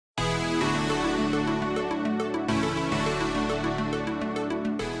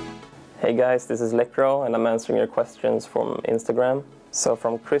Hey guys, this is Lekr0 and I'm answering your questions from Instagram. So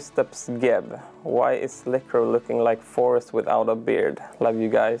from Kristaps Geb, why is Lekr0 looking like Forrest without a beard? Love you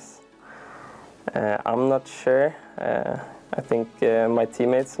guys. I'm not sure. I think my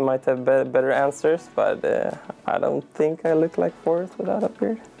teammates might have better answers, but I don't think I look like Forrest without a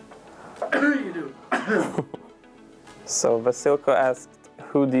beard. You do. So Vasilko asked,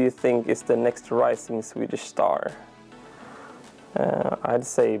 who do you think is the next rising Swedish star? I'd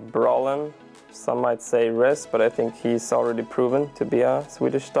say Brolin. Some might say Rez, but I think he's already proven to be a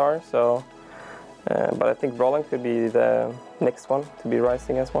Swedish star. So, but I think Brolin could be the next one to be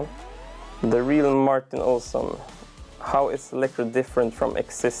rising as one. The real Martin Olsson. How is Lekr0 different from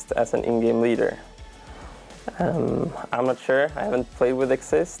Exist as an in-game leader? I'm not sure. I haven't played with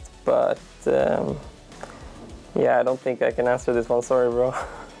Exist, but yeah, I don't think I can answer this one. Sorry, bro.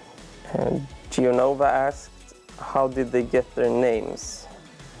 And Gionova asked, how did they get their names?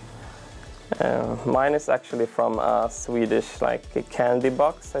 Mine is actually from a Swedish a candy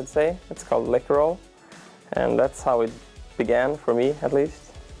box, I'd say. It's called Lekr0, and that's how it began for me, at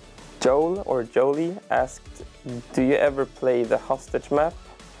least. Joel or Jolie asked, do you ever play the hostage map,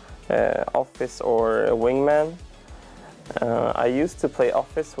 Office or Wingman? I used to play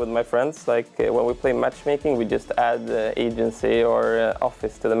Office with my friends. When we play matchmaking, we just add agency or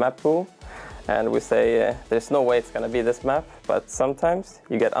Office to the map pool. And we say, there's no way it's going to be this map, but sometimes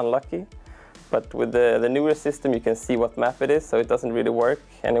you get unlucky. But with the newer system, you can see what map it is, so it doesn't really work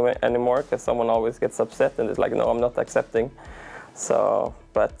anymore, because someone always gets upset and is like, no, I'm not accepting. So,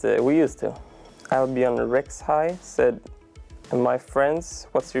 but we used to. Albion Rex High said, my friends,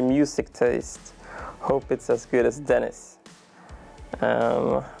 what's your music taste? Hope it's as good as Dennis.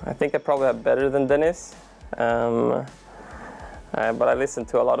 I think I probably have better than Dennis. But I listen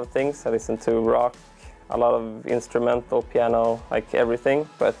to a lot of things. I listen to rock, a lot of instrumental, piano, like everything.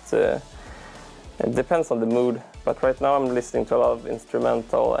 But it depends on the mood. But right now I'm listening to a lot of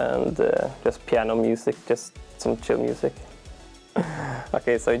instrumental and just piano music, just some chill music.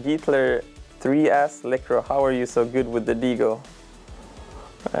 Okay, so Jeetler3 asked, Lekr0, how are you so good with the Deagle?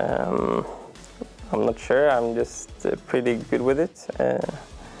 I'm not sure, I'm just pretty good with it.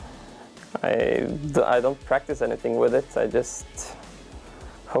 I don't practice anything with it, I just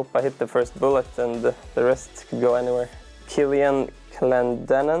hope I hit the first bullet and the rest could go anywhere. Killian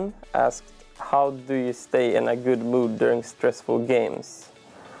Clendenin asked, how do you stay in a good mood during stressful games?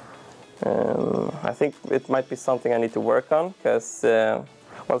 I think it might be something I need to work on, because,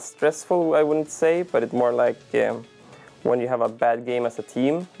 well, stressful I wouldn't say, but it's more like when you have a bad game as a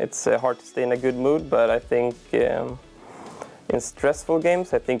team, it's hard to stay in a good mood, but I think in stressful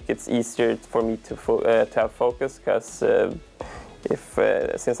games, I think it's easier for me to have focus, because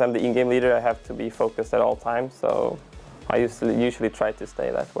since I'm the in-game leader, I have to be focused at all times, so I usually try to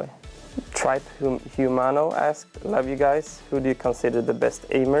stay that way. Tripe Humano asked, love you guys, who do you consider the best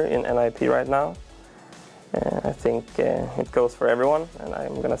aimer in NiP right now? I think it goes for everyone, and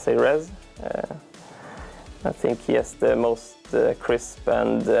I'm gonna say Rez. I think he has the most crisp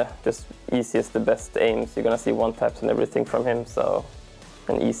and just easiest, the best aims. You're gonna see one-taps and everything from him, so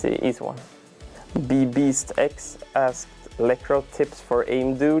an easy one. BBeastX asked, Lekr0 tips for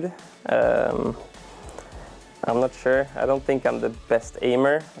aim dude. I'm not sure. I don't think I'm the best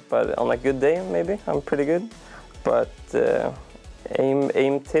aimer, but on a good day, maybe I'm pretty good. But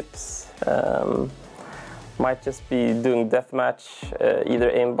aim tips might just be doing deathmatch,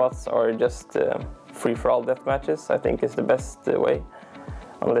 either aimbots or just free-for-all deathmatches. I think is the best way.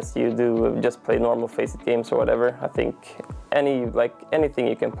 Unless you do just play normal Faceit games or whatever. I think anything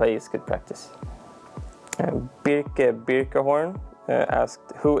you can play is good practice. Birkehorn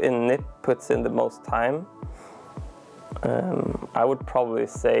asked, who in NiP puts in the most time? I would probably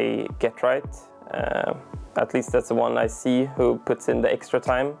say Get-Right. At least that's the one I see who puts in the extra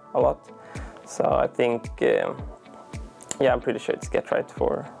time a lot. So I think, yeah, I'm pretty sure it's Get-Right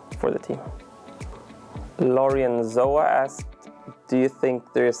for the team. Lorian Zoa asked, do you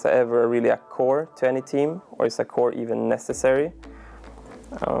think there's ever really a core to any team, or is a core even necessary?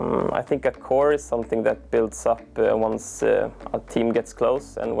 I think a core is something that builds up once a team gets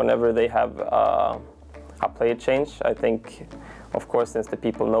close, and whenever they have a player change, I think, of course, since the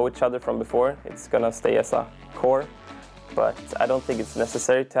people know each other from before, it's gonna stay as a core. But I don't think it's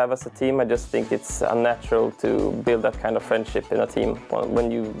necessary to have as a team. I just think it's unnatural to build that kind of friendship in a team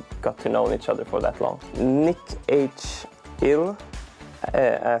when you got to know each other for that long. Nick H. Ill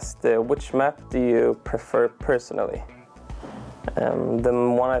asked, which map do you prefer personally? The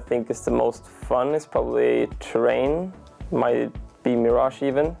one I think is the most fun is probably Terrain, might be Mirage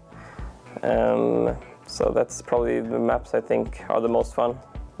even. So that's probably the maps I think are the most fun.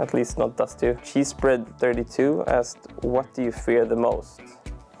 at least not Dust2. Cheesebread32 asked, what do you fear the most?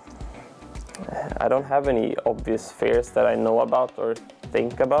 I don't have any obvious fears that I know about or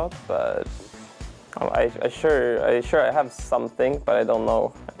think about, but I sure have something, but I don't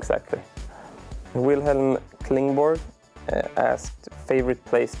know exactly. Wilhelm Klingborg asked, favorite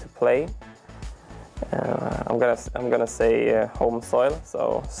place to play? I'm gonna say home soil,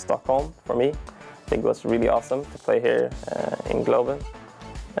 so Stockholm for me. I think it was really awesome to play here in Globen.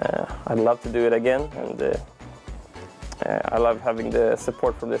 I'd love to do it again, and I love having the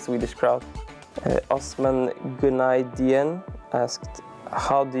support from the Swedish crowd. Osman Gunaydien asked,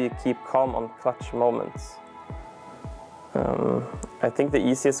 how do you keep calm on clutch moments? I think the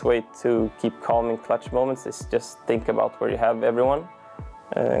easiest way to keep calm in clutch moments is just think about where you have everyone.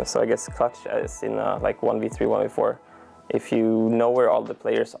 So I guess clutch is in like 1v3, 1v4. If you know where all the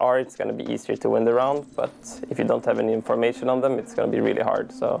players are, it's going to be easier to win the round, but if you don't have any information on them, it's going to be really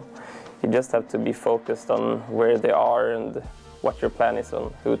hard. So you just have to be focused on where they are and what your plan is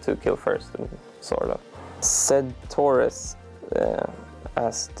on who to kill first, and sort of. Said Torres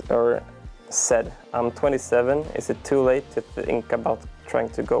asked, or said, I'm 27, is it too late to think about trying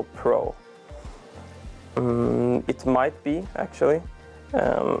to go pro? It might be, actually.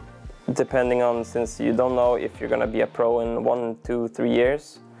 Depending on, since you don't know if you're gonna be a pro in 1, 2, 3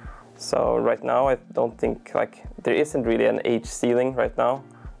 years. So right now I don't think, like, there isn't really an age ceiling right now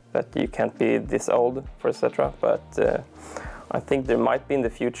that you can't be this old for etc. But I think there might be in the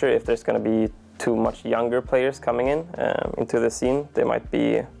future, if there's gonna be too much younger players coming in into the scene. They might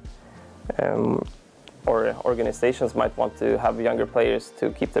be, or organizations might want to have younger players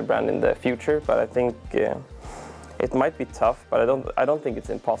to keep their brand in the future. But I think it might be tough, but I don't think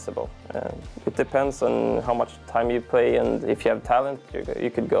it's impossible. It depends on how much time you play, and if you have talent, you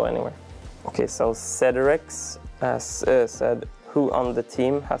could go anywhere. Okay, so Cedrex said, who on the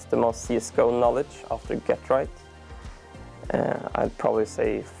team has the most CSGO knowledge after Get Right? I'd probably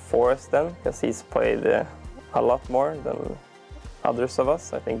say Forrest then, because he's played a lot more than others of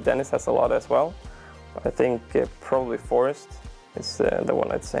us. I think Dennis has a lot as well. But I think probably Forrest is the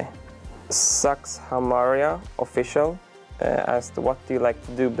one I'd say. Sax Hamaria official asked, what do you like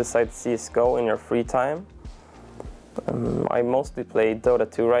to do besides CSGO in your free time? I mostly play Dota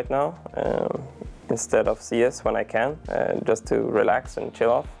 2 right now instead of CS when I can, just to relax and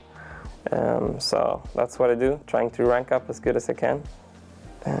chill off. So that's what I do, trying to rank up as good as I can.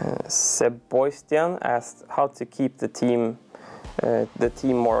 Sebastian asked how to keep the team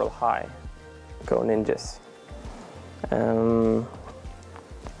moral high. Go Ninjas.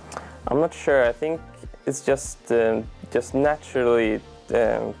 I'm not sure. I think it's just naturally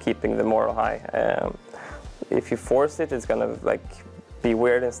keeping the moral high. If you force it, it's gonna like be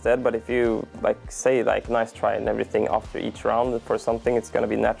weird instead. But if you say nice try and everything after each round for something, it's gonna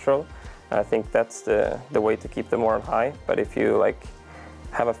be natural. And I think that's the way to keep the moral high. But if you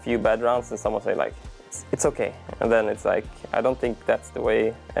have a few bad rounds and someone say it's okay, and then it's I don't think that's the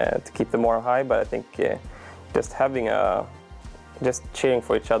way to keep the moral high. But I think just having just cheering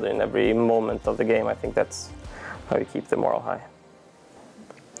for each other in every moment of the game, I think that's how you keep the moral high.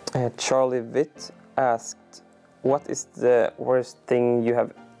 Charlie Witt asked, what is the worst thing you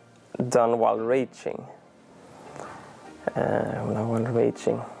have done while raging? While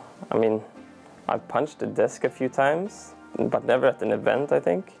raging, I mean, I've punched the desk a few times, but never at an event, I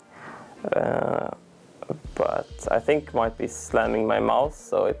think. But I think might be slamming my mouse,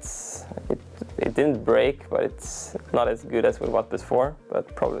 so it didn't break, but it's not as good as it was before,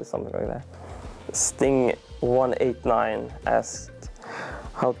 but probably something like that. Sting189 asked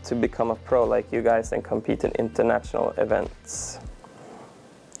how to become a pro like you guys and compete in international events.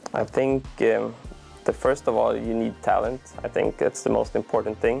 I think first of all, you need talent. I think that's the most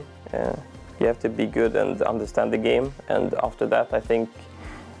important thing. You have to be good and understand the game, and after that, I think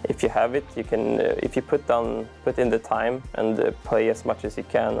if you have it, you can. If you put in the time and play as much as you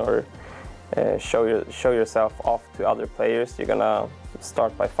can, or show yourself off to other players, you're gonna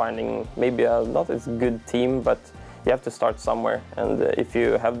start by finding maybe a not as good team, but you have to start somewhere. And if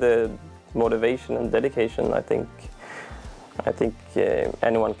you have the motivation and dedication, I think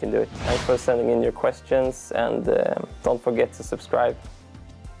anyone can do it. Thanks for sending in your questions, and don't forget to subscribe.